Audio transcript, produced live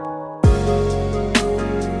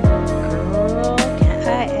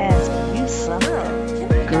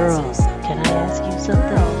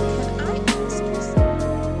something?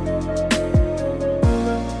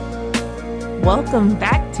 Welcome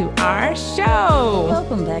back to our show.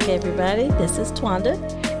 Welcome back, everybody. This is Twanda.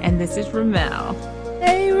 And this is Ramel.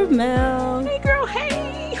 Hey, Ramel. Hey, girl,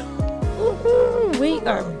 hey. Woo-hoo. We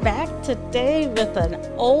are back today with an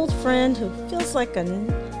old friend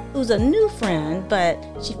who's a new friend, but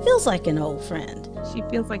she feels like an old friend. She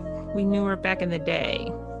feels like we knew her back in the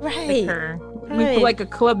day. Right. We feel like a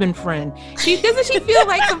clubbing friend. Doesn't she feel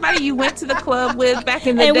like somebody you went to the club with back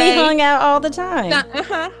in the and day? And we hung out all the time.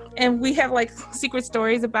 And we have like secret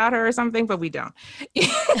stories about her or something, but we don't.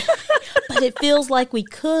 But it feels like we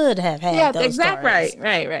could have had those stories.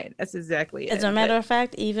 Right. That's exactly it. As a matter of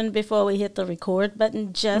fact, even before we hit the record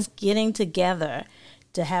button, just getting together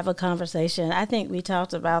to have a conversation, I think we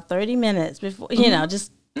talked about 30 minutes before,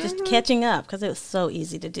 just catching up because it was so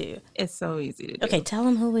easy to do. It's so easy to do. Okay, tell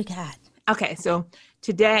them who we got. Okay, so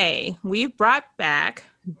today we brought back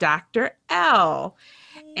Dr. L.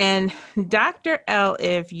 And Dr. L,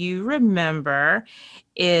 if you remember,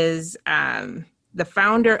 is the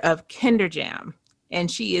founder of KinderJam. And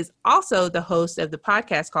she is also the host of the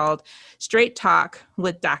podcast called Straight Talk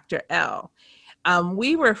with Dr. L.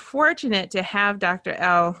 We were fortunate to have Dr.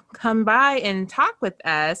 L come by and talk with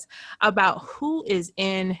us about who is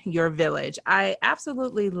in your village. I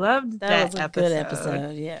absolutely loved that episode. That was a good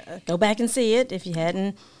episode, yeah. Go back and see it if you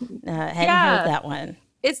hadn't heard that one.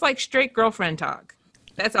 It's like straight girlfriend talk.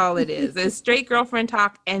 That's all it is. It's straight girlfriend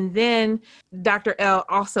talk. And then Dr. L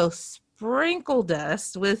also sprinkled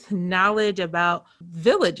us with knowledge about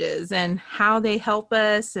villages and how they help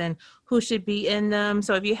us and who should be in them.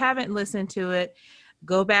 So if you haven't listened to it,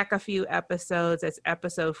 go back a few episodes. It's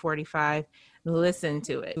episode 45. Listen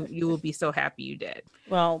to it. You will be so happy you did.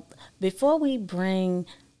 Well, before we bring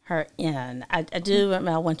her in, I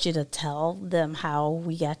want you to tell them how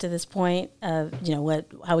we got to this point of,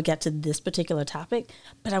 how we got to this particular topic.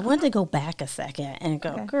 But I wanted to go back a second and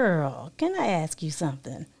go, Girl, can I ask you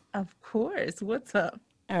something? Of course. What's up?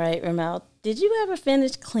 All right, Ramel, did you ever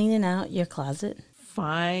finish cleaning out your closet?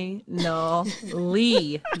 Finally.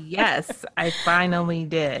 Yes, I finally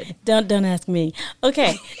did. Don't ask me.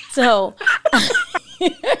 Okay, so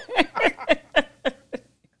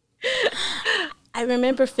I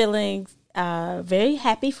remember feeling very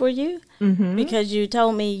happy for you because you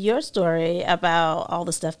told me your story about all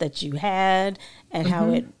the stuff that you had and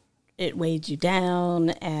how it weighed you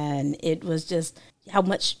down, and it was just how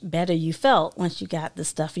much better you felt once you got the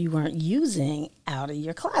stuff you weren't using out of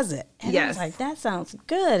your closet. And I was like, that sounds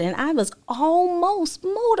good. And I was almost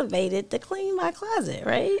motivated to clean my closet,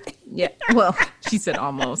 right? Yeah. Well, she said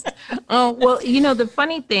almost. The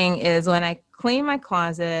funny thing is when I cleaned my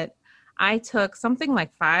closet, I took something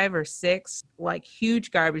like 5 or 6 like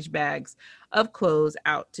huge garbage bags of clothes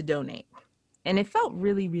out to donate. And it felt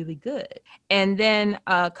really, really good. And then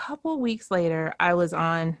a couple weeks later, I was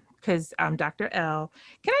on, because I'm Dr. L.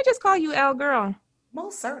 Can I just call you L, girl?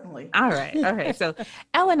 Most certainly. All right. So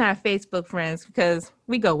L and I are Facebook friends because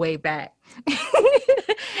we go way back.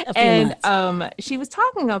 And she was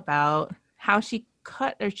talking about how she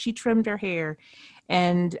trimmed her hair.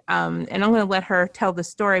 And I'm going to let her tell the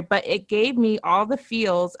story, but it gave me all the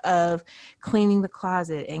feels of cleaning the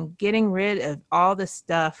closet and getting rid of all the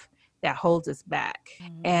stuff that holds us back.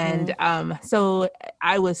 And so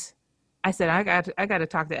I said, I got to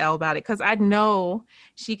talk to Elle about it because I know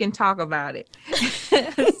she can talk about it.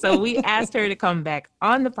 So we asked her to come back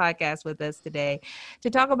on the podcast with us today to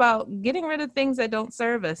talk about getting rid of things that don't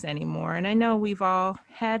serve us anymore. And I know we've all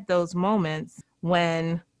had those moments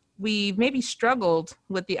when we maybe struggled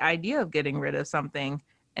with the idea of getting rid of something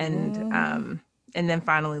and then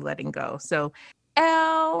finally letting go. So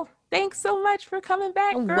Elle, thanks so much for coming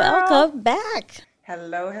back, girl. Welcome back.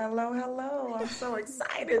 Hello. I'm so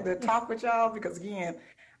excited to talk with y'all because, again,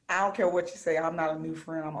 I don't care what you say. I'm not a new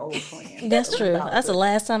friend. I'm an old friend. That's true. That's the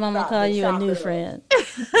last time I'm going to call you a new friend.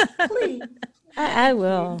 Please. I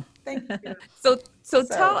will. Thank you. So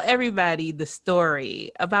tell everybody the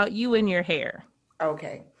story about you and your hair.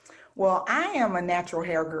 Okay. Well, I am a natural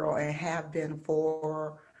hair girl and have been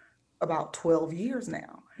for about 12 years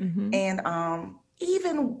now. And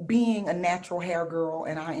even being a natural hair girl,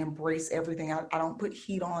 and I embrace everything. I don't put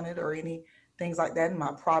heat on it or any things like that. And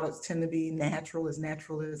my products tend to be natural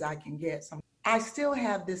as I can get. So I still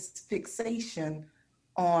have this fixation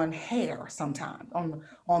on hair sometimes,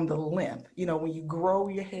 on the length. When you grow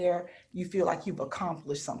your hair, you feel like you've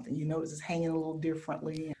accomplished something. You notice it's hanging a little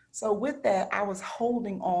differently. So with that, I was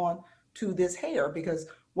holding on to this hair because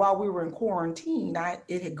while we were in quarantine,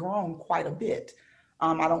 it had grown quite a bit.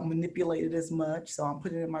 I don't manipulate it as much, so I'm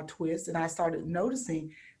putting it in my twist. And I started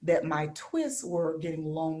noticing that my twists were getting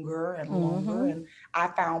longer and longer, and I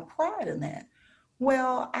found pride in that.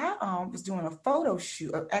 Well, I was doing a photo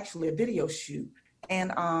shoot, actually a video shoot,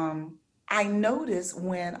 and I noticed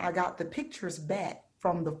when I got the pictures back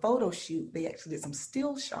from the photo shoot, they actually did some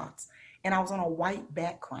still shots, and I was on a white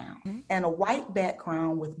background. And a white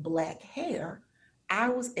background with black hair, I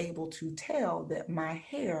was able to tell that my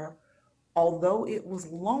hair, although it was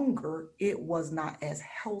longer, it was not as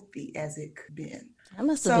healthy as it could have been. That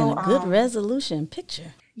must have been a good resolution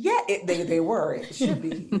picture. Yeah, they were. It should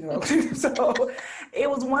be, you know. So it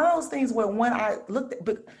was one of those things where when I looked at,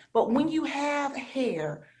 but when you have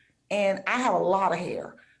hair, and I have a lot of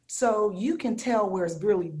hair, so you can tell where it's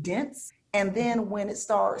really dense. And then when it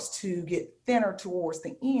starts to get thinner towards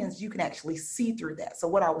the ends, you can actually see through that. So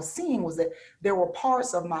what I was seeing was that there were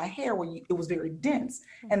parts of my hair where it was very dense.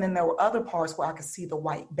 And then there were other parts where I could see the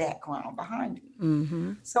white background behind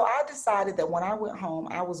me. So I decided that when I went home,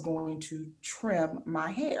 I was going to trim my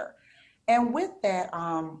hair. And with that,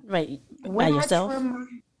 right, by yourself?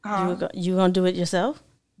 You gonna do it yourself?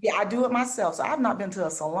 Yeah, I do it myself. So I've not been to a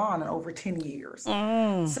salon in over 10 years.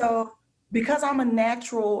 So because I'm a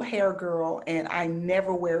natural hair girl and I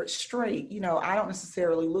never wear it straight, you know, I don't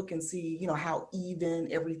necessarily look and see, you know, how even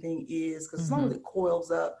everything is. Because as long as it coils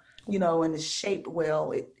up, you know, and is shaped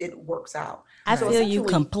well, it works out. I feel you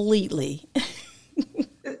completely.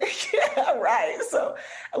 Yeah, right. So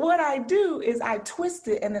what I do is I twist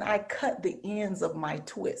it and then I cut the ends of my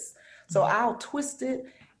twist. So I'll twist it,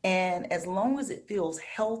 and as long as it feels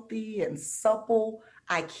healthy and supple,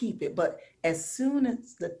 I keep it. But as soon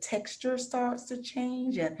as the texture starts to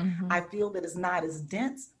change and I feel that it's not as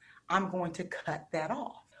dense, I'm going to cut that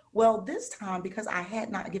off. Well, this time, because I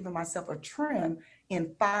had not given myself a trim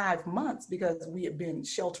in 5 months because we had been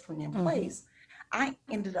sheltering in place, I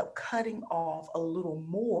ended up cutting off a little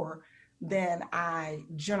more than I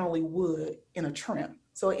generally would in a trim.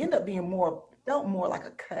 So it ended up being felt more like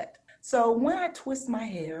a cut. So when I twist my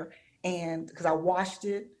hair, and because I washed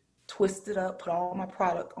it, twisted up, put all my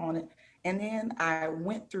product on it, and then I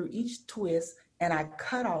went through each twist and I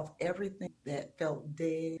cut off everything that felt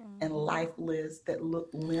dead and lifeless, that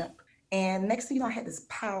looked limp. And next thing you know, I had this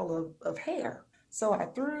pile of hair. So I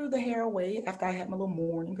threw the hair away after I had my little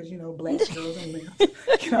mourning, because, you know, black girls and limp.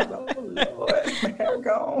 You know, oh Lord, my hair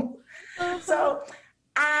gone. So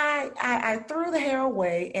I threw the hair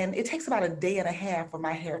away, and it takes about a day and a half for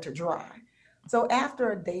my hair to dry. So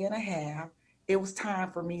after a day and a half, it was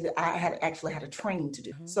time for me I had a training to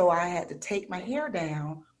do. So I had to take my hair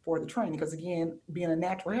down for the training, because again, being a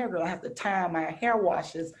natural hair girl, I have to time my hair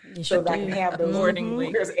washes so that I can have those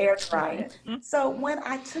accordingly. There's air drying. So when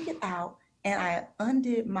I took it out and I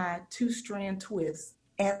undid my 2-strand twist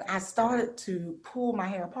and I started to pull my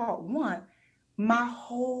hair apart, my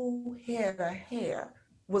whole head of hair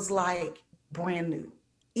was like brand new.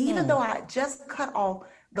 Even though I just cut off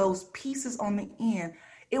those pieces on the end,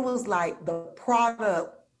 it was like the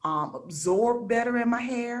product absorbed better in my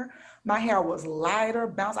hair. My hair was lighter,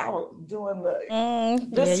 bounce. I was doing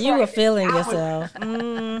you were feeling yourself.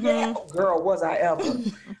 Yeah, girl, was I ever.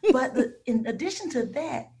 But in addition to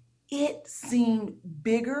that, it seemed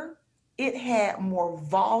bigger. It had more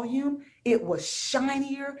volume. It was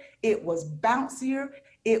shinier. It was bouncier.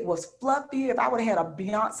 It was fluffy. If I would have had a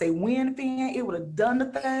Beyonce wind fan, it would have done the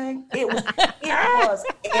thing. It was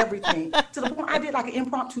everything. To the point I did like an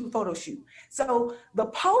impromptu photo shoot. So the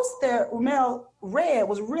post that Ramel read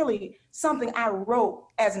was really something I wrote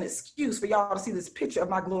as an excuse for y'all to see this picture of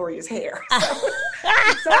my glorious hair.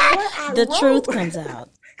 The truth comes out.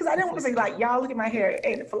 Because I didn't want to say, like, y'all look at my hair,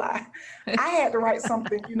 ain't it fly? I had to write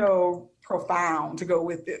something, you know, profound to go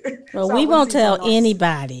with it. Well, so we won't tell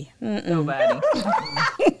anybody. Nobody.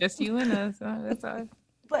 Just you and us. That's all.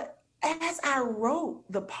 But as I wrote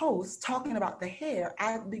the post talking about the hair,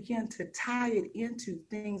 I began to tie it into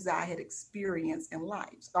things that I had experienced in life.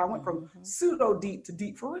 So I went from pseudo deep to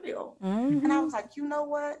deep for real. And I was like, you know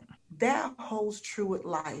what? That holds true with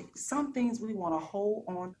life. Some things we want to hold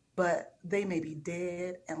on, but they may be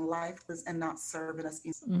dead and lifeless and not serving us.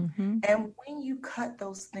 And when you cut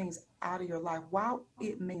those things out of your life, while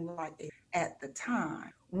it may like it at the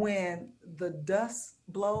time, when the dust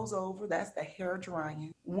blows over, that's the hair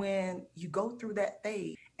drying. When you go through that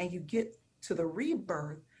phase and you get to the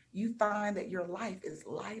rebirth, you find that your life is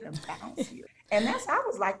light and bouncier. And I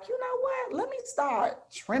was like, you know what? Let me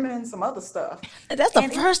start trimming some other stuff. That's the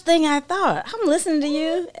first thing I thought. I'm listening to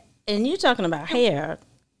you, and you're talking about hair.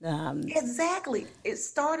 Exactly. It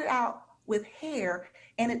started out with hair,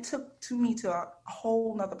 and it took me to a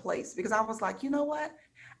whole nother place, because I was like, you know what?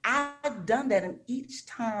 I've done that. And each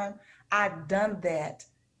time I've done that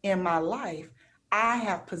in my life, I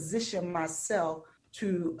have positioned myself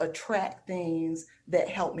to attract things that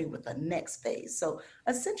help me with the next phase. So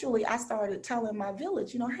essentially, I started telling my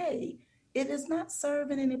village, hey, it is not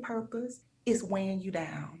serving any purpose. It's weighing you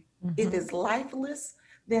down. Mm-hmm. If it's lifeless,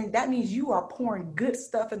 then that means you are pouring good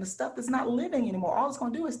stuff into stuff that's not living anymore. All it's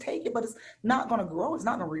going to do is take it, but it's not going to grow. It's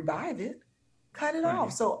not going to revive it. Cut it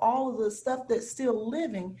off. So all of the stuff that's still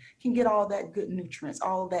living can get all that good nutrients,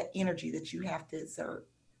 all of that energy that you have to exert.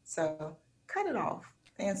 So cut it off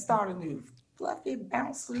and start anew. Fluffy,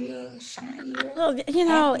 bouncy, shiny. Well,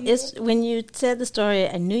 it's when you said the story,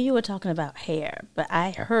 I knew you were talking about hair, but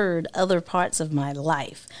I heard other parts of my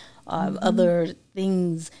life, other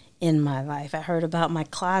things in my life. I heard about my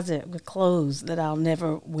closet with clothes that I'll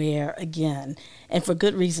never wear again, and for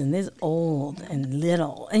good reason. This old and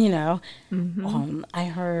little, I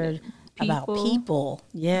heard about people.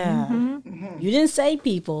 Yeah, you didn't say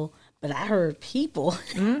people, but I heard people.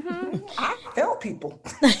 I felt people.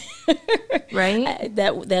 Right?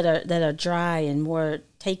 that are dry and more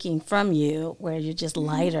taking from you, where you're just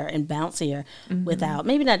lighter and bouncier without,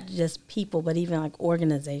 maybe not just people, but even like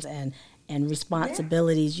organizations and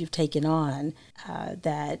responsibilities you've taken on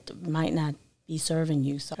that might not be serving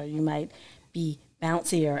you. So you might be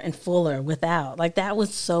bouncier and fuller without. Like, that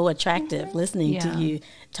was so attractive listening to you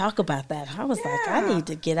talk about that. I was like, I need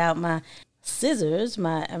to get out my scissors,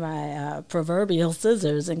 my proverbial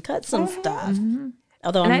scissors, and cut some stuff.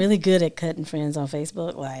 Although I'm really good at cutting friends on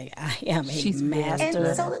Facebook. Like, I am a master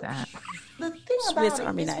at that. The thing about it's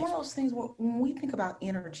one of those things when we think about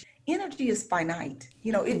energy is finite.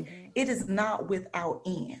 It is not without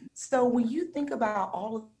end. So when you think about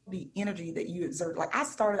all of the energy that you exert, like I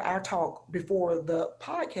started our talk before the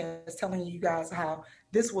podcast telling you guys how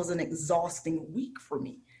this was an exhausting week for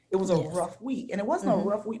me. It was a rough week. And it wasn't a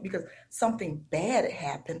rough week because something bad had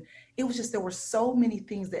happened. It was just there were so many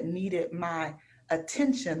things that needed my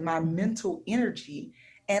attention, my mental energy.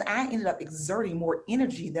 And I ended up exerting more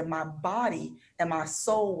energy than my body and my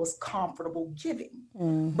soul was comfortable giving.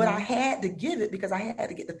 But I had to give it because I had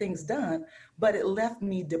to get the things done, but it left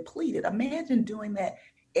me depleted. Imagine doing that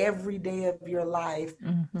every day of your life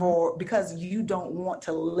because you don't want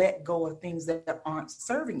to let go of things that aren't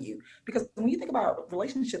serving you. Because when you think about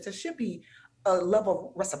relationships, there should be a level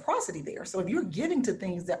of reciprocity there. So if you're giving to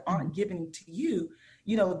things that aren't giving to you,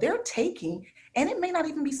 they're taking, and it may not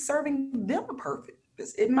even be serving them a purpose.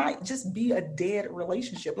 It might just be a dead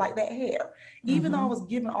relationship, like that hair. Even though I was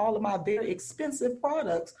giving all of my very expensive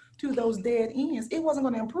products to those dead ends, it wasn't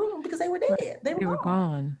going to improve them because they were dead. They were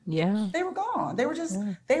gone. Yeah. They were gone. They were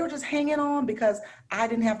just hanging on because I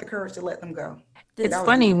didn't have the courage to let them go. It's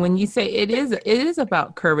funny when you say it is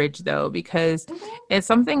about courage, though, because it's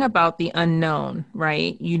something about the unknown,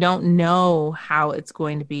 right? You don't know how it's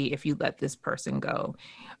going to be if you let this person go.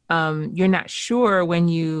 You're not sure when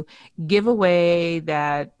you give away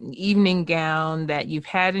that evening gown that you've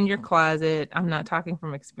had in your closet. I'm not talking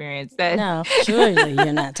from experience. No, surely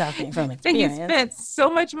you're not talking from experience. That you spent so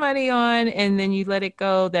much money on, and then you let it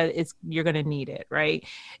go, that you're going to need it, right?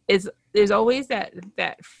 There's always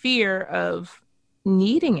that fear of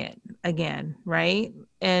needing it again, right?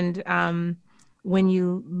 And when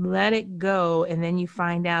you let it go, and then you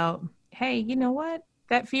find out, hey, you know what?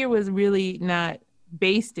 That fear was really not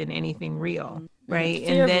based in anything real, right?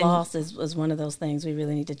 Fear of loss is one of those things we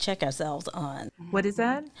really need to check ourselves on. What is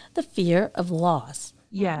that? The fear of loss.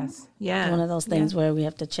 Yes. Yeah. One of those things where we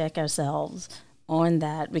have to check ourselves on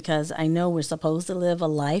that, because I know we're supposed to live a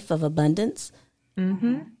life of abundance.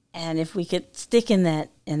 And if we could stick in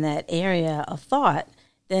that area of thought,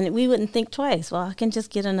 then we wouldn't think twice. Well, I can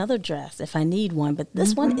just get another dress if I need one, but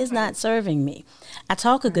this one is not serving me. I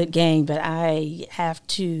talk a good game, but I have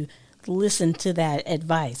to listen to that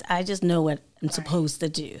advice. I just know what I'm supposed to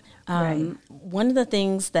do. One of the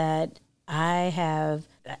things that I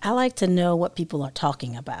like to know what people are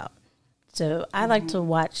talking about. So I like to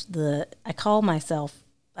watch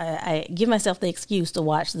I give myself the excuse to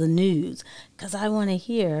watch the news because I want to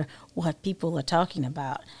hear what people are talking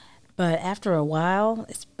about. But after a while,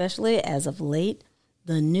 especially as of late,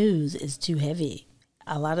 the news is too heavy.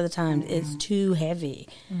 A lot of the times it's too heavy.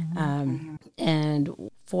 And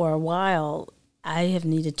for a while, I have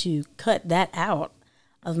needed to cut that out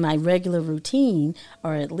of my regular routine,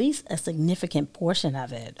 or at least a significant portion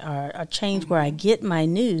of it, or change where I get my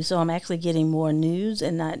news. So I'm actually getting more news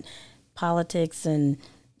and not politics and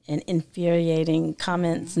infuriating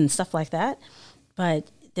comments and stuff like that. But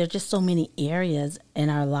there are just so many areas in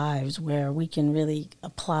our lives where we can really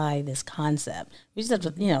apply this concept. We just have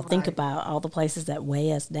to, think about all the places that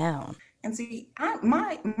weigh us down. And see,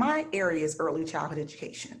 my area is early childhood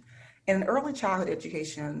education. And in early childhood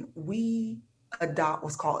education, we adopt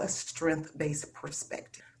what's called a strength-based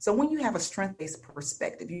perspective. So when you have a strength-based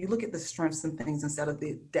perspective, you look at the strengths and things instead of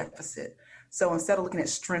the deficit. So instead of looking at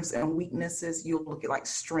strengths and weaknesses, you'll look at like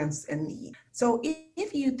strengths and need. So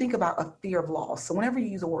if you think about a fear of loss, so whenever you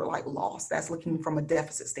use a word like loss, that's looking from a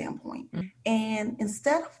deficit standpoint. Mm-hmm. And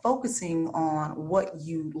instead of focusing on what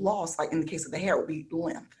you lost, like in the case of the hair, it would be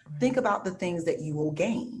length. Mm-hmm. Think about the things that you will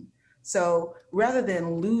gain. So rather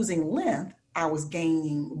than losing length, I was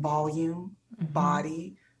gaining volume, mm-hmm.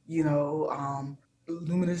 body,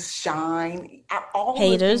 luminous shine. All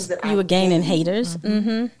haters. The things that you were gaining haters.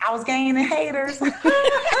 Mm-hmm. I was gaining haters.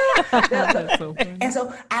 And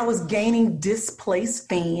so I was gaining displaced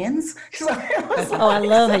fans. So I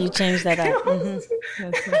love how you changed that up. Mm-hmm.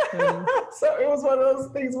 That's so funny. So it was one of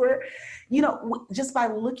those things where, just by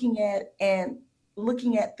looking at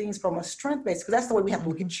things from a strength base, because that's the way we have to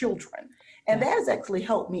look at children. And that has actually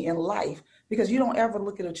helped me in life, because you don't ever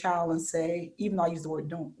look at a child and say, even though I use the word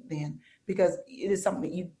don't then, because it is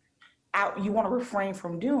something that you want to refrain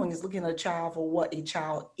from doing, is looking at a child for what a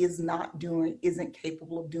child is not doing, isn't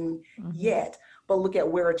capable of doing yet, but look at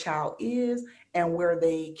where a child is and where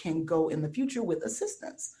they can go in the future with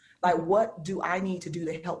assistance. Like, what do I need to do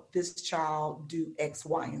to help this child do X,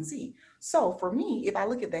 Y, and Z? So for me, if I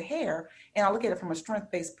look at the hair and I look at it from a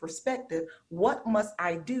strength-based perspective, what must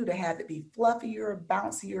I do to have it be fluffier,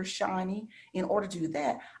 bouncier, shiny? In order to do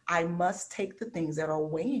that, I must take the things that are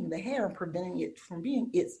weighing the hair and preventing it from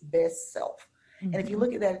being its best self. Mm-hmm. And if you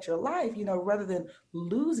look at that at your life, rather than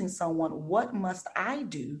losing someone, what must I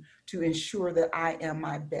do to ensure that I am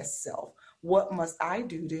my best self? What must I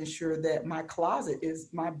do to ensure that my closet is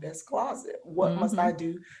my best closet? What must I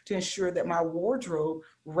do to ensure that my wardrobe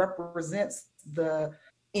represents the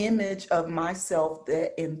image of myself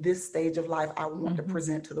that in this stage of life I want to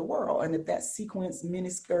present to the world? And if that sequence,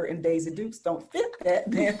 miniskirt, and Daisy Dukes don't fit that,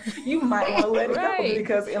 then you might want to let it go,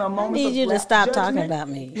 because in a moment I need you to stop talking about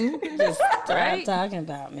me. Just stop talking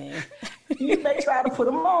about me. You may try to put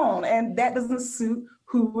them on, and that doesn't suit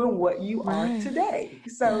who and what you are today.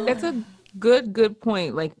 So that's a good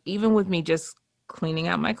point. Like, even with me just cleaning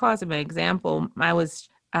out my closet, my example, I was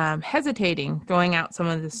hesitating throwing out some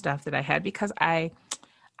of the stuff that I had because I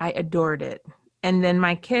adored it. And then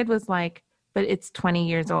my kid was like, but it's 20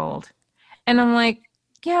 years old. And I'm like,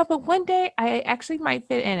 yeah, but one day I actually might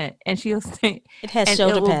fit in it. And she'll say, it has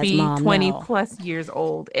shoulder pads, will be Mom, 20 no. plus years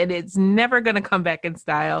old, and it's never going to come back in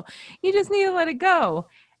style. You just need to let it go.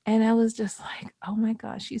 And I was just like, oh my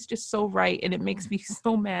gosh, she's just so right. And it makes me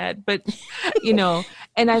so mad, but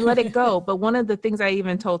and I let it go. But one of the things I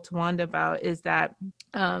even told Tawanda about is that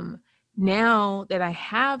now that I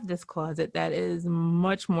have this closet that is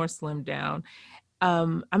much more slimmed down,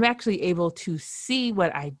 I'm actually able to see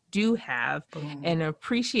what I do have and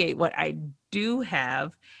appreciate what I do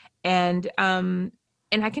have. And I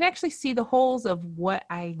can actually see the holes of what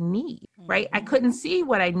I need, right? I couldn't see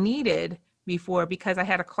what I needed before because I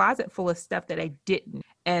had a closet full of stuff that I didn't.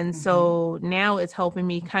 And so now it's helping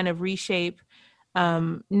me kind of reshape,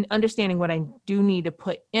 understanding what I do need to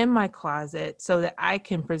put in my closet so that I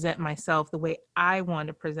can present myself the way I want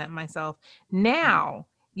to present myself now,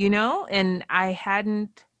 and I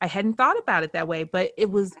hadn't thought about it that way, but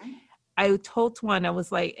I told Twan, I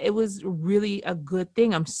was like, it was really a good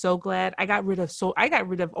thing. I'm so glad I got rid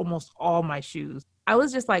of almost all my shoes. I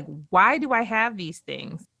was just like, why do I have these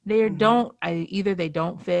things? They don't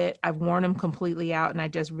fit. I've worn them completely out and I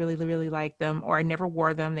just really, really like them, or I never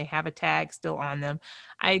wore them. They have a tag still on them.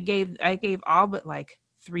 I gave all but like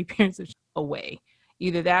 3 pairs of shoes away,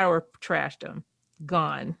 either that or trashed them,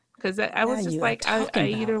 gone. Because I was just like, I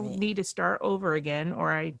either need to start over again,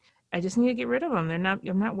 or I just need to get rid of them.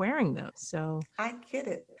 I'm not wearing them. So I get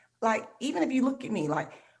it. Like, even if you look at me,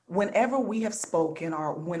 like whenever we have spoken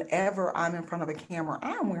or whenever I'm in front of a camera,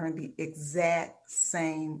 I'm wearing the exact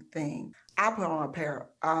same thing. I put on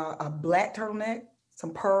a black turtleneck,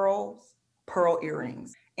 some pearl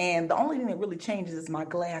earrings. And the only thing that really changes is my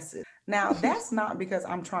glasses. Now, that's not because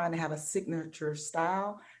I'm trying to have a signature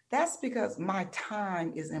style. That's because my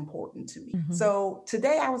time is important to me. So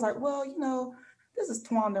today I was like, well, this is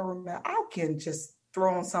Tawanda Ramel. I can just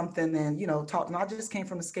throw on something and, talk. And I just came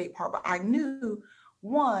from the skate park, but I knew,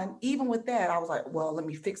 one, even with that, I was like, well, let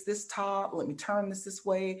me fix this top. Let me turn this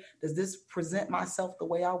way. Does this present myself the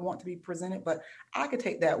way I want to be presented? But I could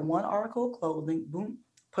take that one article of clothing, boom,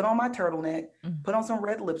 put on my turtleneck, put on some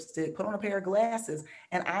red lipstick, put on a pair of glasses.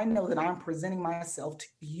 And I know that I'm presenting myself to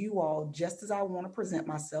you all just as I want to present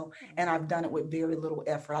myself. And I've done it with very little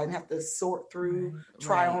effort. I didn't have to sort through,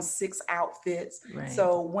 try on 6 outfits.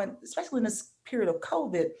 So when, especially in this period of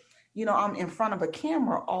COVID, you know, I'm in front of a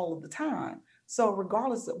camera all of the time. So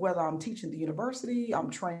regardless of whether I'm teaching at the university, I'm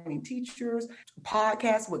training teachers,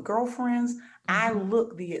 podcasts with girlfriends, I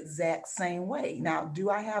look the exact same way. Now, do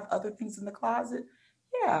I have other things in the closet?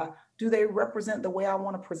 Yeah. Do they represent the way I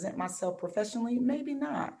want to present myself professionally? Maybe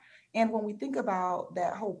not. And when we think about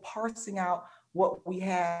that whole parsing out what we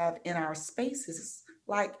have in our spaces,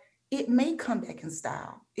 like it may come back in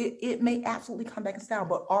style. It may absolutely come back in style,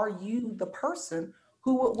 but are you the person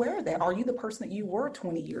who would wear that? Are you the person that you were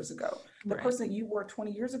 20 years ago? The person that you were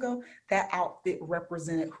 20 years ago, that outfit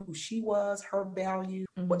represented who she was, her value,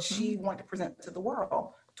 what she wanted to present to the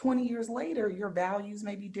world. 20 years later, your values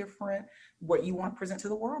may be different. What you want to present to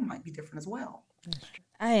the world might be different as well.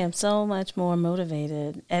 I am so much more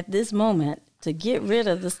motivated at this moment to get rid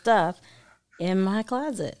of the stuff in my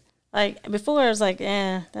closet. Like before, I was like,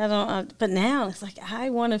 I don't. But now it's like I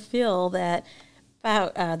want to feel that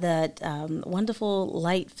wonderful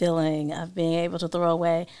light feeling of being able to throw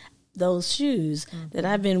away those shoes that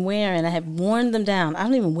I've been wearing. I have worn them down. I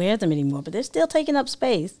don't even wear them anymore, but they're still taking up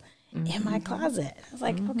space in my closet. I was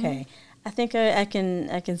like, okay, I think I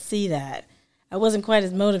can see that. I wasn't quite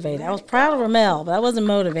as motivated. I was proud of Ramel, but I wasn't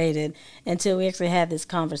motivated until we actually had this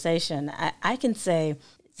conversation. I can say,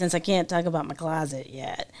 since I can't talk about my closet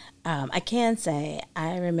yet, I can say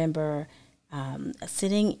I remember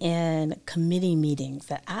sitting in committee meetings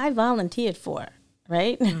that I volunteered for,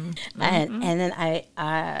 right? And then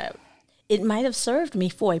I it might have served me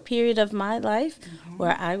for a period of my life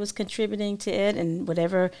where I was contributing to it and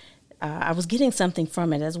whatever. I was getting something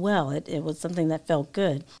from it as well. It was something that felt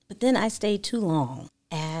good. But then I stayed too long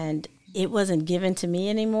and it wasn't given to me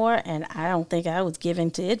anymore. And I don't think I was giving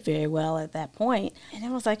to it very well at that point. And I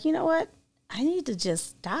was like, you know what? I need to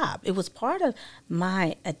just stop. It was part of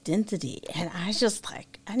my identity. And I was just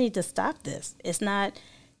like, I need to stop this. It's not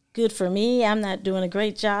good for me. I'm not doing a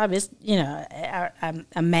great job. It's, you know,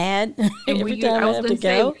 I'm mad every time I have to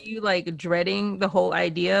go. Were you like dreading the whole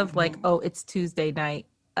idea of like, oh, it's Tuesday night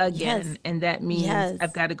again. Yes. And that means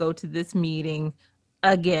I've got to go to this meeting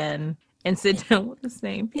again and sit down with the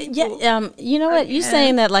same people. Yeah, you know what? You're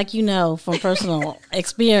saying that like you know from personal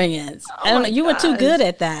experience. I don't know. You were too good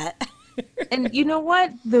at that. And you know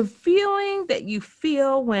what? The feeling that you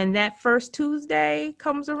feel when that first Tuesday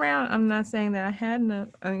comes around, I'm not saying that I had that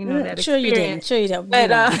Sure experience. Sure you didn't.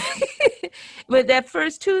 But, but that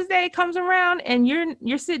first Tuesday comes around and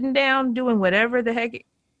you're sitting down doing whatever the heck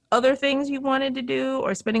other things you wanted to do,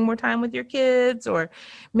 or spending more time with your kids, or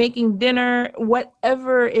making dinner,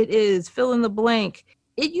 whatever it is, fill in the blank.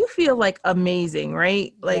 You feel like amazing,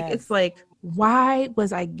 right? Like It's like, why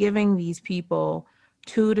was I giving these people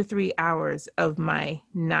 2 to 3 hours of my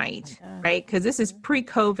night, right? Because this is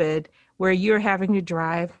pre-COVID, where you're having to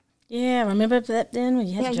drive. Yeah, remember that then when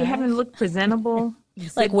you had to drive? You're having to look presentable.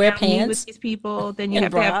 Like wear pants with these people, then you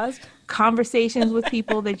have to have conversations with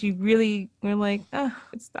people that you really were like,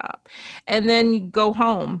 stop. And then you go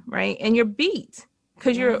home, right? And you're beat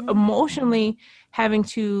because you're emotionally having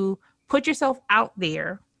to put yourself out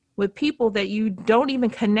there with people that you don't even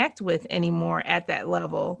connect with anymore at that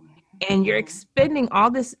level. And you're expending all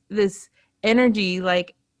this energy,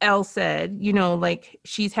 like Elle said, you know, like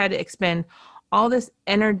she's had to expend all this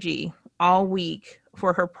energy all week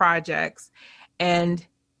for her projects. And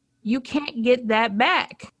you can't get that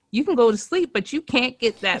back. You can go to sleep, but you can't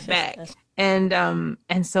get that back. And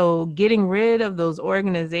so getting rid of those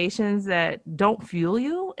organizations that don't fuel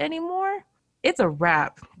you anymore, it's a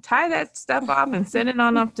wrap. Tie that stuff off and send it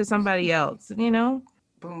on up to somebody else, you know?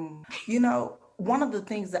 Boom. You know, one of the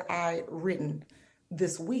things that I written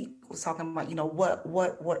this week was talking about, you know,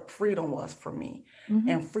 what freedom was for me.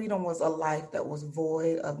 And freedom was a life that was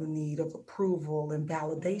void of the need of approval and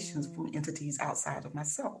validations from entities outside of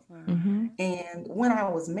myself. And when I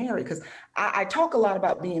was married, because I talk a lot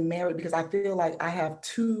about being married because I feel like I have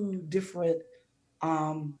two different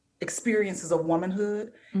experiences of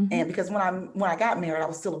womanhood. And because when I got married, I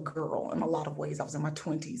was still a girl in a lot of ways. I was in my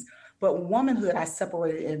 20s. But womanhood, I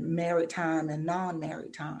separated in married time and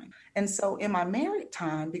non-married time. And so in my married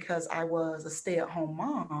time, because I was a stay-at-home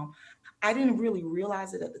mom, I didn't really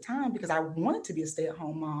realize it at the time because I wanted to be a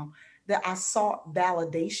stay-at-home mom, that I sought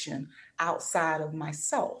validation outside of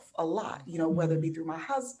myself a lot, you know, whether it be through my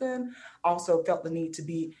husband. Also felt the need to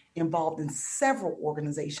be involved in several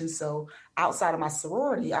organizations. So outside of my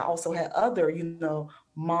sorority, I also had other, you know,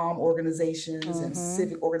 mom organizations and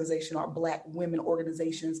civic organizations or Black women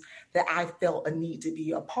organizations that I felt a need to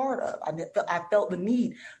be a part of. I felt the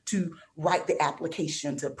need to write the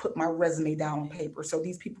application, to put my resume down on paper. So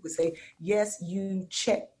these people could say, yes, you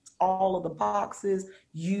checked all of the boxes.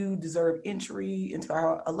 You deserve entry into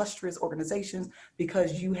our illustrious organizations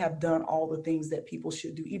because you have done all the things that people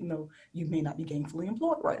should do, even though you may not be gainfully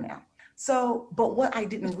employed right now. So, but what I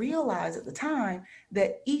didn't realize at the time,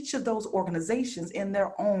 that each of those organizations in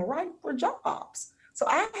their own right were jobs. So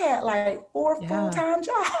I had like 4 full-time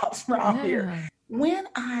jobs around here. When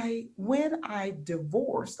I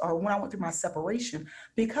divorced, or when I went through my separation,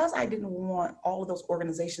 because I didn't want all of those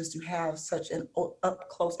organizations to have such an up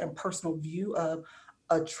close and personal view of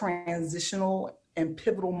a transitional and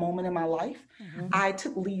pivotal moment in my life, I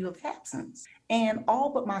took leave of absence. And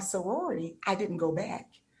all but my sorority, I didn't go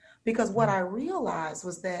back. Because what I realized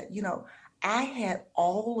was that, you know, I had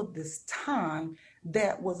all of this time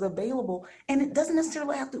that was available. And it doesn't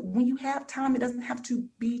necessarily have to, when you have time, it doesn't have to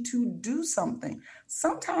be to do something.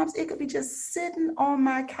 Sometimes it could be just sitting on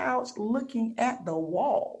my couch looking at the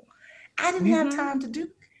wall. I didn't have time to do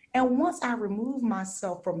it. And once I removed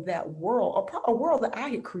myself from that world, a world that I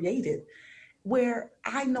had created, where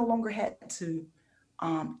I no longer had to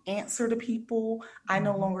answer to people, I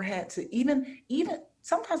no longer had to even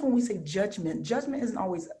sometimes when we say judgment isn't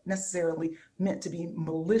always necessarily meant to be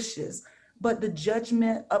malicious, but the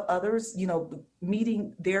judgment of others, you know,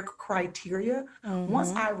 meeting their criteria.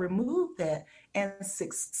 Once I removed that, and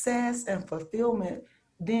success and fulfillment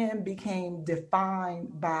then became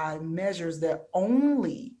defined by measures that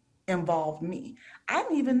only involved me. I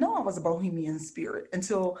didn't even know I was a bohemian spirit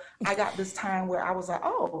until I got this time where I was like,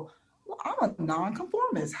 oh, I'm a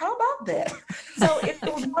nonconformist. How about that? So it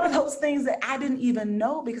was one of those things that I didn't even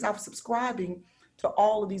know, because I was subscribing to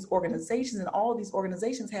all of these organizations, and all of these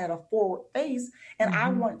organizations had a forward face, and I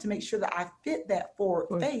wanted to make sure that I fit that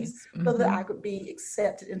forward face so that I could be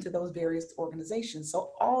accepted into those various organizations.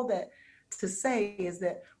 So all that to say is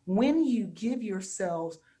that when you give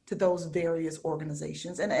yourselves to those various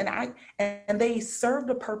organizations, and they served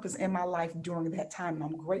a purpose in my life during that time, and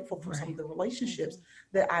I'm grateful for some of the relationships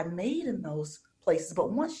that I made in those places.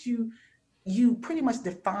 But once you pretty much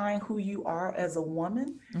define who you are as a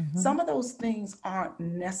woman, some of those things aren't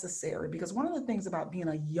necessary, because one of the things about being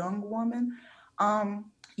a young woman,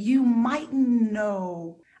 you might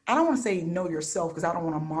know, I don't want to say know yourself, because I don't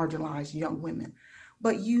want to marginalize young women,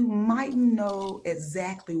 but you might know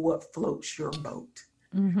exactly what floats your boat.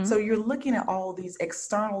 So you're looking at all these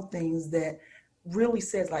external things that really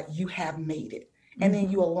says like you have made it. And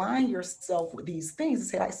then you align yourself with these things and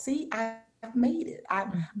say like, see, I've made it.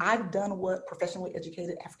 I've done what professionally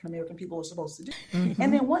educated African-American people are supposed to do.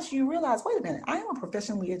 And then once you realize, wait a minute, I am a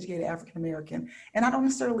professionally educated African-American, and I don't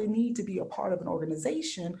necessarily need to be a part of an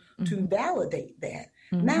organization to validate that.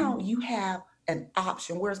 Now you have an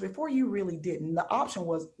option, whereas before you really didn't. The option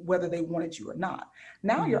was whether they wanted you or not.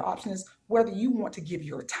 Now your option is whether you want to give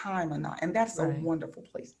your time or not. And that's a wonderful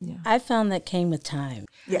place. I found that came with time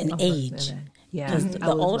and age. Because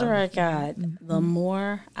the older I got, the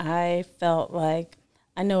more I felt like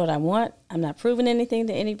I know what I want. I'm not proving anything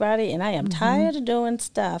to anybody, and I am tired of doing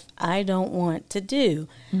stuff I don't want to do.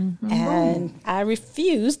 And I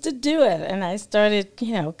refused to do it. And I started,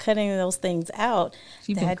 cutting those things out.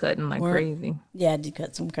 You've been cutting like crazy. Yeah, I did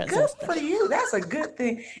cut some crazy stuff. Good for you. That's a good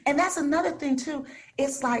thing. And that's another thing, too.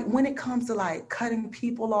 It's like when it comes to like cutting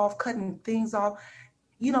people off, cutting things off,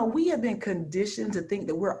 we have been conditioned to think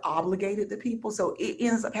that we're obligated to people. So it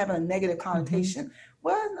ends up having a negative connotation.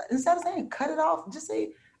 Well, instead of saying cut it off, just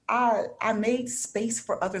say, I made space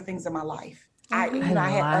for other things in my life. I had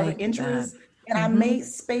other interests, and I made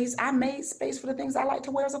space. I made space for the things I like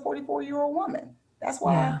to wear as a 44-year-old woman. That's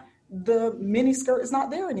why the mini skirt is not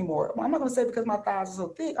there anymore. Well, I'm not going to say because my thighs are so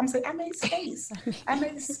thick. I'm saying I made space. I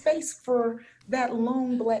made space for that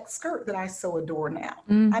long black skirt that I so adore now.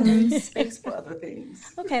 I made space for other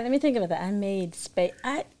things. Okay, let me think about that. I made space.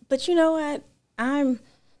 But you know what? I'm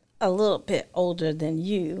a little bit older than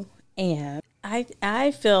you, and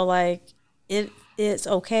I feel like it's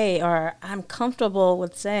okay, or I'm comfortable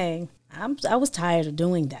with saying I was tired of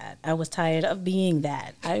doing that. I was tired of being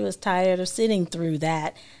that. I was tired of sitting through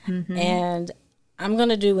that. And I'm going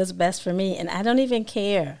to do what's best for me. And I don't even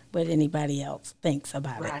care what anybody else thinks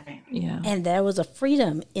about it. Yeah. And there was a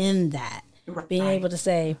freedom in that. Being able to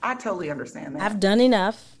say, I totally understand that. I've done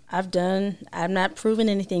enough. I'm not proving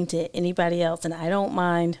anything to anybody else. And I don't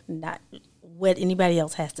mind not what anybody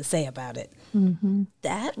else has to say about it.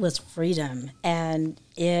 That was freedom. And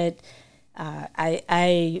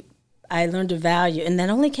I I learned to value, and that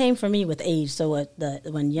only came for me with age. So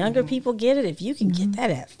when younger people get it, if you can get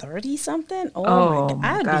that at 30 something, oh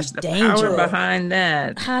my gosh, I'd be dangerous. The power behind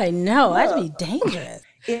that. I know, I'd be dangerous.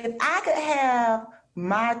 If I could have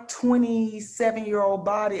my 27-year-old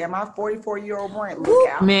body and my 44-year-old brain, look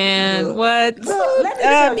out. Man, what? Look, let me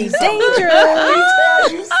That'd be dangerous. Let me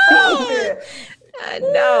tell you something. I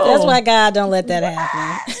know. That's why God don't let that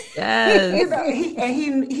happen. Yes.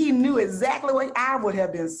 He knew exactly what I would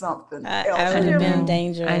have been something else. I would have been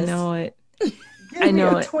dangerous. I know it. Give me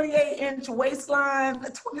a 28-inch waistline, a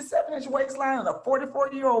 27-inch waistline, and a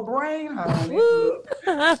 44-year-old brain, honey.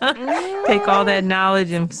 Take all that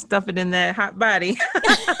knowledge and stuff it in that hot body.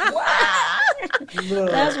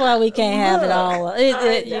 That's why we can't have it all. You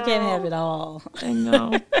can't have it all. I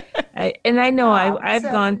know. I've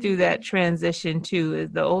gone through that transition too.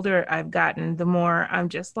 The older I've gotten, the more I'm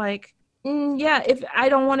just like, if I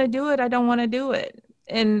don't want to do it, I don't want to do it.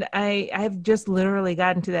 And I've just literally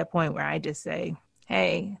gotten to that point where I just say,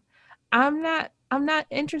 hey, I'm not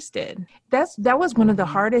interested. That was one of the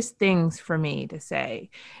hardest things for me to say.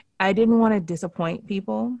 I didn't want to disappoint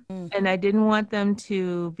people, and I didn't want them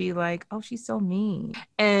to be like, oh, she's so mean.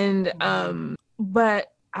 And,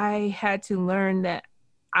 but I had to learn that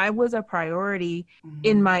I was a priority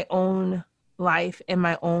in my own life and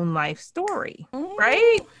my own life story.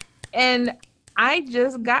 Right. And I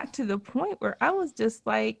just got to the point where I was just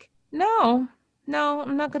like, no,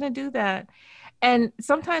 I'm not going to do that. And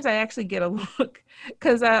sometimes I actually get a look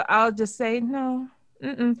because I'll just say, no,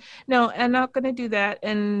 I'm not going to do that.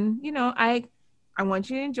 And, I want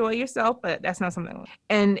you to enjoy yourself, but that's not something.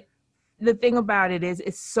 And the thing about it is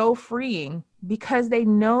it's so freeing because they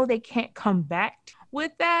know they can't come back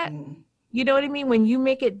with that. You know what I mean? When you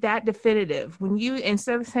make it that definitive, when you,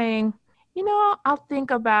 instead of saying, I'll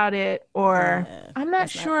think about it, or I'm not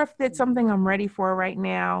sure if it's something I'm ready for right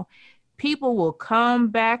now, people will come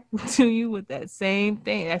back to you with that same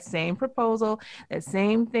thing, that same proposal, that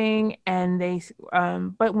same thing. And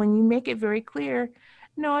but when you make it very clear,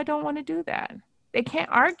 no, I don't want to do that. They can't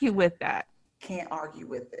argue with that. Can't argue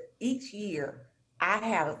with it. Each year I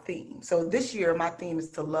have a theme. So this year my theme is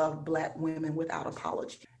to love Black women without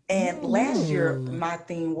apology. And last year my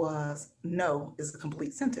theme was no is a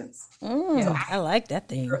complete sentence. So I like that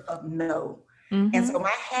theme. Of no. And so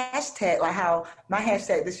my hashtag, like how my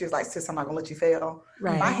hashtag this year is like, sis, I'm not gonna let you fail.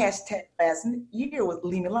 Right. My hashtag last year was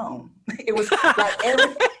leave me alone. It was like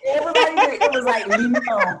everybody it was like leave me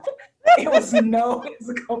alone. It was no, it's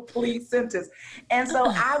a complete sentence. And so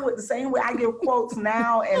I would, the same way I give quotes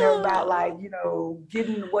now and they're about like,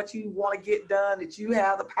 getting what you want to get done, that you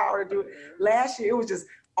have the power to do it. Last year, it was just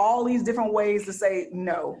all these different ways to say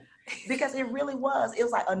no. Because it really was. It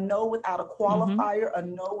was like a no without a qualifier, a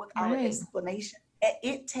no without an explanation. And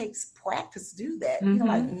it takes practice to do that.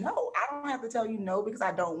 Like, no, I don't have to tell you no because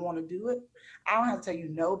I don't want to do it. I don't have to tell you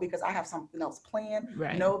no because I have something else planned.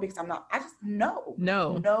 Right. No, because I'm not. I just no.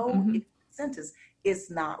 It's a sentence.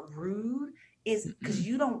 It's not rude. It's because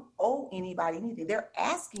you don't owe anybody anything. They're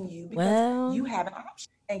asking you because you have an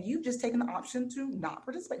option. And you've just taken the option to not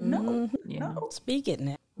participate. No. Speak it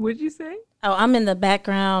now. What'd you say? Oh, I'm in the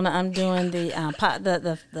background. I'm doing the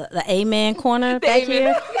amen corner back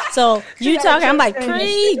here. So you talking, I'm like,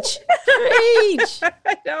 preach.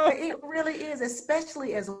 I know. It really is,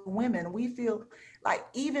 especially as women. We feel like,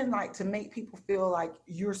 even like to make people feel like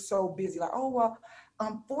you're so busy, like, oh, well,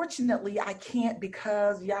 unfortunately, I can't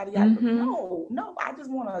because yada, yada. No, I just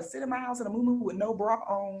want to sit in my house in a moo-moo with no bra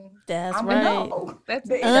on. That's right. No. That's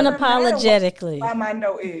unapologetically. Why my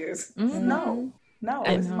no is. No,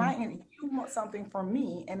 it's my, you want something from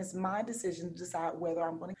me, and it's my decision to decide whether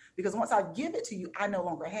I'm going to, because once I give it to you, I no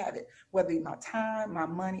longer have it, whether it's my time, my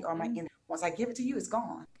money, or my energy. Once I give it to you, it's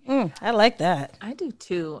gone. I like that. I do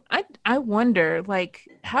too. I wonder, like,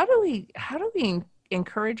 how do we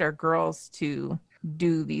encourage our girls to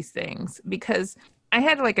do these things? Because I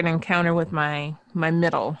had like an encounter with my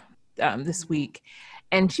middle this week,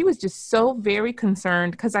 and she was just so very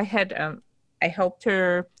concerned because I helped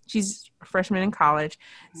her. She's a freshman in college.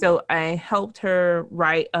 So I helped her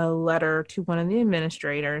write a letter to one of the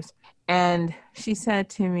administrators. And she said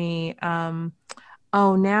to me,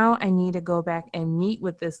 oh, now I need to go back and meet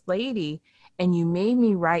with this lady. And you made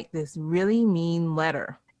me write this really mean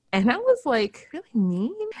letter. And I was like, really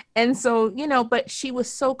mean? And so, but she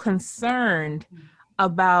was so concerned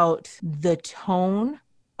about the tone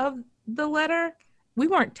of the letter. We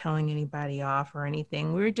weren't telling anybody off or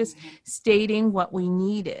anything. We were just stating what we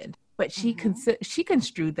needed. But she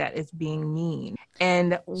construed that as being mean.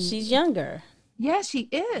 And she's younger. Yes, she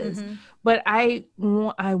is. But I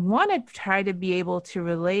want to try to be able to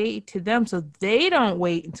relate to them so they don't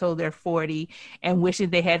wait until they're 40 and wishing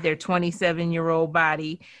they had their 27-year-old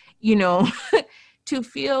body, you know, to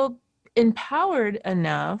feel empowered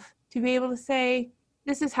enough to be able to say,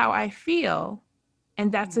 this is how I feel.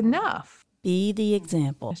 And that's enough. Be the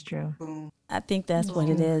example. That's true. I think that's what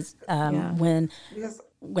it is. Yeah.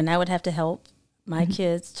 When I would have to help my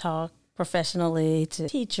kids talk professionally to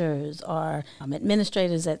teachers or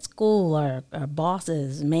administrators at school or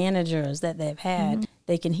bosses, managers that they've had,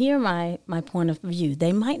 they can hear my point of view.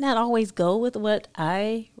 They might not always go with what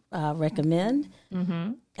I recommend.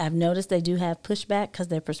 I've noticed they do have pushback because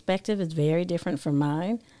their perspective is very different from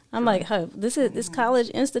mine. I'm like, hey, this college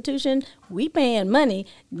institution, we paying money,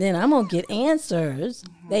 then I'm going to get answers.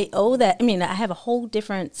 They owe that. I mean, I have a whole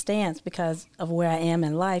different stance because of where I am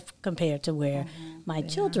in life compared to where my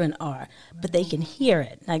children are. But they can hear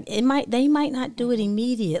it. Like they might not do it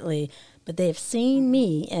immediately, but they've seen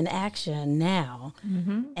me in action now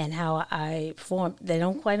and how I form. They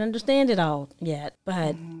don't quite understand it all yet,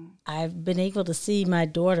 but I've been able to see my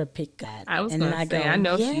daughter pick that. I was going to say, I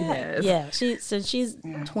know she has. Yeah, she's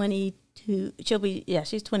 22.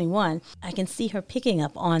 She's 21. I can see her picking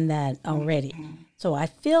up on that already. So I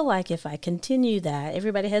feel like if I continue that,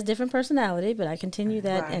 everybody has different personality, but I continue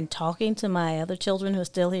that and talking to my other children who are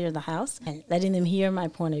still here in the house and letting them hear my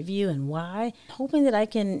point of view and why, hoping that I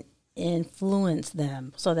can influence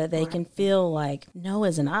them so that they can feel like no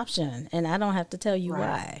is an option and I don't have to tell you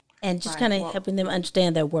why. And just kind of helping them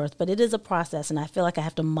understand their worth. But it is a process, and I feel like I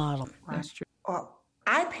have to model. That's true. Well,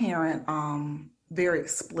 I parent very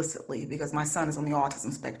explicitly because my son is on the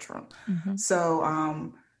autism spectrum.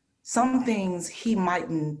 So some things he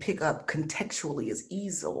mightn't pick up contextually as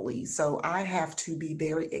easily. So I have to be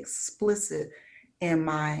very explicit in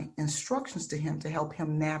my instructions to him to help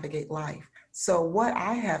him navigate life. So what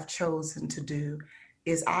I have chosen to do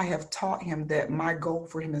is I have taught him that my goal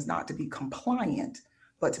for him is not to be compliant,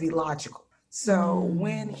 but to be logical. So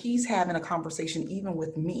when he's having a conversation, even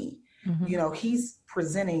with me, you know, he's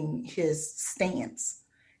presenting his stance.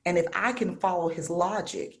 And if I can follow his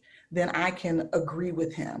logic, then I can agree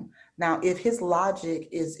with him. Now, if his logic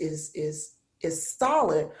is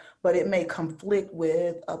solid, but it may conflict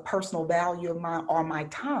with a personal value of mine or my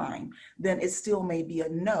time, then it still may be a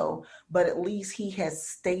no, but at least he has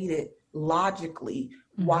stated logically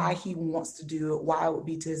why he wants to do it, why it would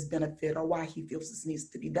be to his benefit, or why he feels this needs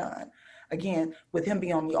to be done. Again, with him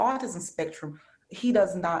being on the autism spectrum,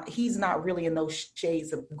 he's not really in those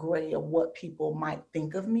shades of gray of what people might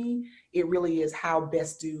think of me. It really is how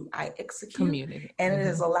best do I execute. Communicate. And it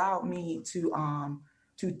has allowed me to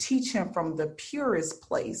teach him from the purest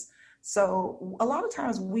place. So a lot of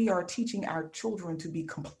times we are teaching our children to be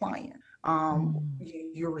compliant.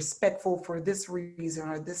 You're respectful for this reason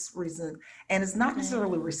or this reason. And it's not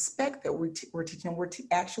necessarily respect that we're teaching them. We're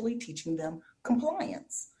actually teaching them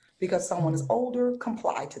compliance. Because someone is older,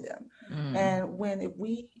 comply to them. And if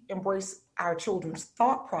we embrace our children's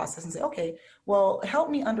thought process and say, okay, well,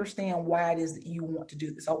 help me understand why it is that you want to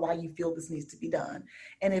do this or why you feel this needs to be done.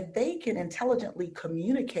 And if they can intelligently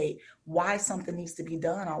communicate why something needs to be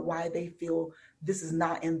done or why they feel this is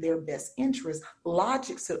not in their best interest,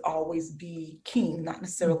 logic should always be king, not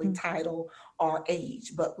necessarily title or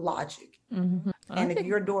age, but logic. And if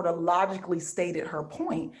your daughter logically stated her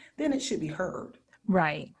point, then it should be heard.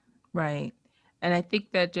 Right. Right. And I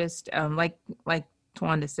think that just like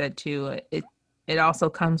Tawanda said too, it also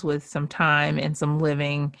comes with some time and some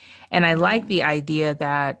living. And I like the idea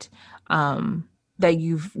that that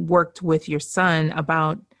you've worked with your son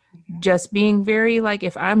about just being very like,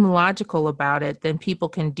 if I'm logical about it, then people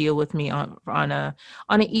can deal with me on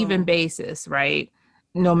an even basis, right?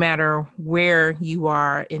 No matter where you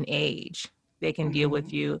are in age, they can deal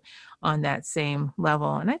with you on that same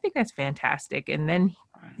level. And I think that's fantastic. And then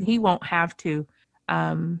he won't have to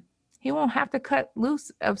cut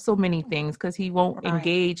loose of so many things because he won't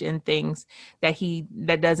engage in things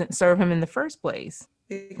that doesn't serve him in the first place.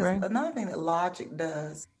 Because another thing that logic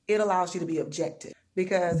does, it allows you to be objective.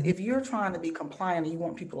 Because if you're trying to be compliant and you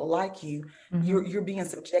want people to like you, you're being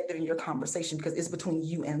subjective in your conversation because it's between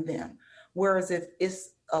you and them. Whereas if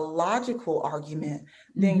it's a logical argument,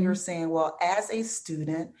 then you're saying, well, as a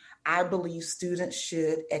student, I believe students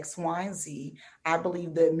should X, Y, and Z. I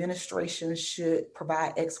believe the administration should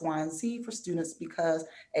provide X, Y, and Z for students because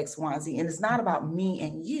X, Y, and Z. And it's not about me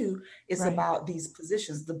and you. It's about these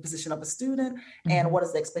positions, the position of a student and what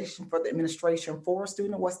is the expectation for the administration for a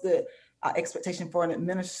student? What's the expectation for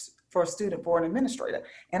a student for an administrator?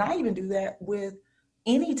 And I even do that with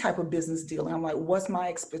any type of business dealing. I'm like, what's my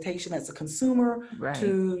expectation as a consumer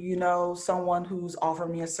to, someone who's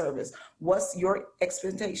offering me a service? What's your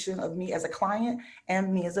expectation of me as a client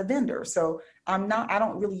and me as a vendor? So I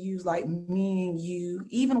don't really use like me and you,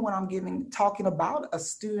 even when I'm talking about a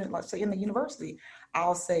student, let's say in the university,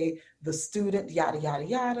 I'll say the student, yada, yada,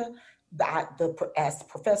 yada. As the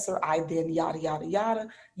professor, I then yada, yada, yada.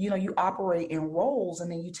 You operate in roles,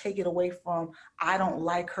 and then you take it away from I don't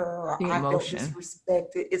like her or I felt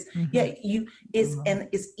disrespected. And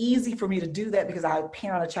it's easy for me to do that because I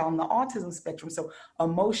parent a child on the autism spectrum. So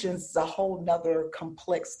emotions is a whole nother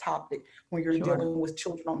complex topic when you're dealing with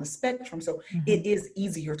children on the spectrum. So it is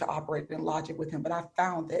easier to operate in logic with him. But I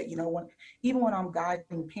found that, even when I'm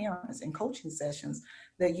guiding parents in coaching sessions,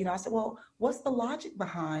 that, I said, well, what's the logic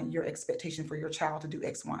behind your expectation for your child to do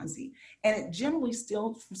X, Y, and Z? And it generally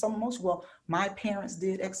still from some emotion, well, my parents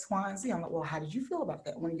did X, Y, and Z. I'm like, well, how did you feel about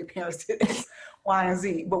that when your parents did X, Y, and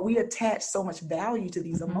Z? But we attach so much value to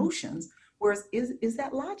these emotions, whereas is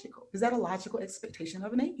that logical? Is that a logical expectation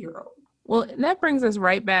of an 8-year-old? Well, that brings us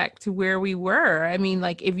right back to where we were. I mean,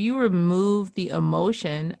 like if you remove the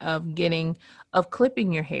emotion of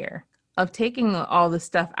clipping your hair, of taking all the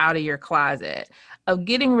stuff out of your closet, of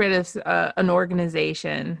getting rid of an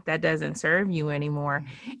organization that doesn't serve you anymore,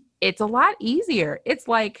 it's a lot easier. It's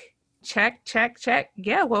like, check, check, check.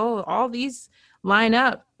 Yeah, well, all these line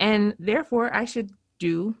up, and therefore I should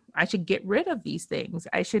get rid of these things.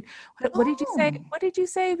 What did you say? What did you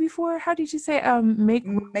say before? How did you say?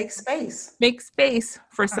 Make space. Make space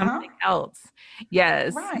for something else.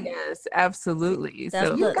 Yes. Right. Yes, absolutely.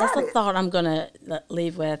 That's the thought I'm going to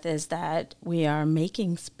leave with, is that we are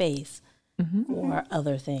making space for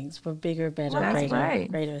other things, for bigger, better,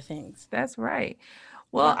 greater things. That's right.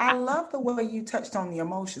 Well, I love the way you touched on the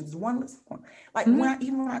emotions. One, like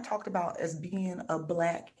when I talked about as being a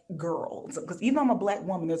Black girl, because even though I'm a Black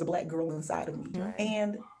woman, there's a Black girl inside of me. Right.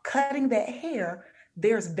 And cutting that hair,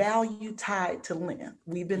 there's value tied to length.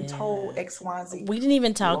 We've been told X, Y, and Z. We didn't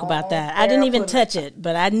even talk about that. I didn't even touch it,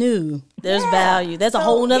 but I knew there's value. There's a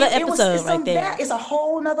whole nother episode right there. It's a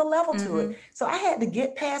whole nother level to it. So I had to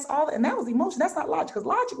get past all that. And that was emotion. That's not logic. Because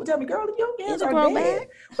logic would tell me, girl, your hairs are dead.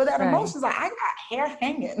 But that emotion is like, I got hair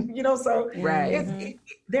hanging. So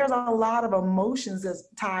there's a lot of emotions that's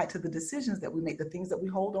tied to the decisions that we make, the things that we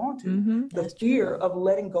hold on to, the fear of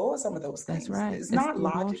letting go of some of those things. That's right. It's not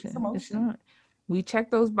logic, it's emotion. It's not. We check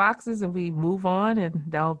those boxes and we move on, and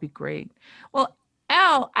that'll be great. Well,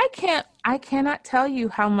 Al, I cannot tell you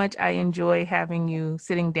how much I enjoy having you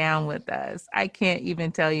sitting down with us. I can't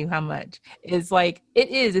even tell you how much. It's like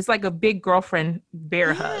a big girlfriend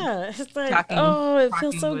bear hug. Yeah, it's like, it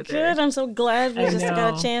feels so good. I'm so glad we just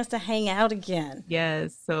got a chance to hang out again.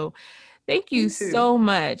 Yes. So thank you so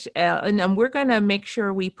much. And we're going to make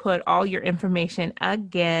sure we put all your information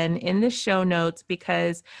again in the show notes,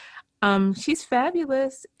 because she's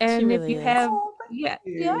fabulous. And really if you have,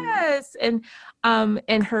 yes. And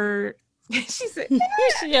her, she said,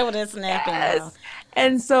 she able to snap it.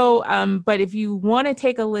 And so, but if you want to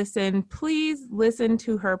take a listen, please listen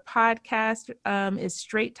to her podcast. Is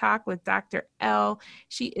Straight Talk with Dr. L.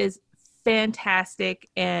 She is fantastic,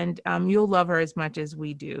 and you'll love her as much as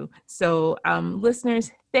we do. So listeners,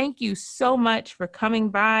 thank you so much for coming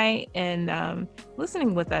by and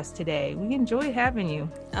listening with us today. We enjoy having you.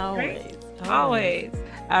 Always.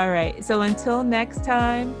 All right. So until next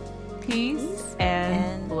time, peace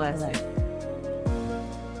and blessing.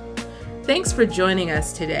 Thanks for joining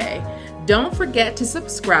us today. Don't forget to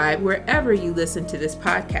subscribe wherever you listen to this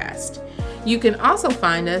podcast. You can also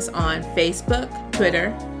find us on Facebook, Twitter,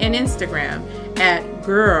 and Instagram at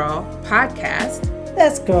Girl Podcast.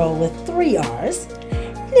 That's girl with 3 R's.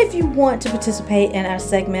 And if you want to participate in our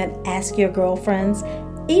segment, Ask Your Girlfriends,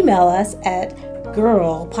 email us at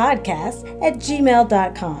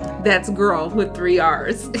girlpodcast@gmail.com. That's girl with 3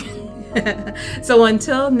 R's. So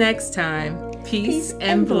until next time, peace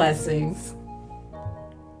and blessings.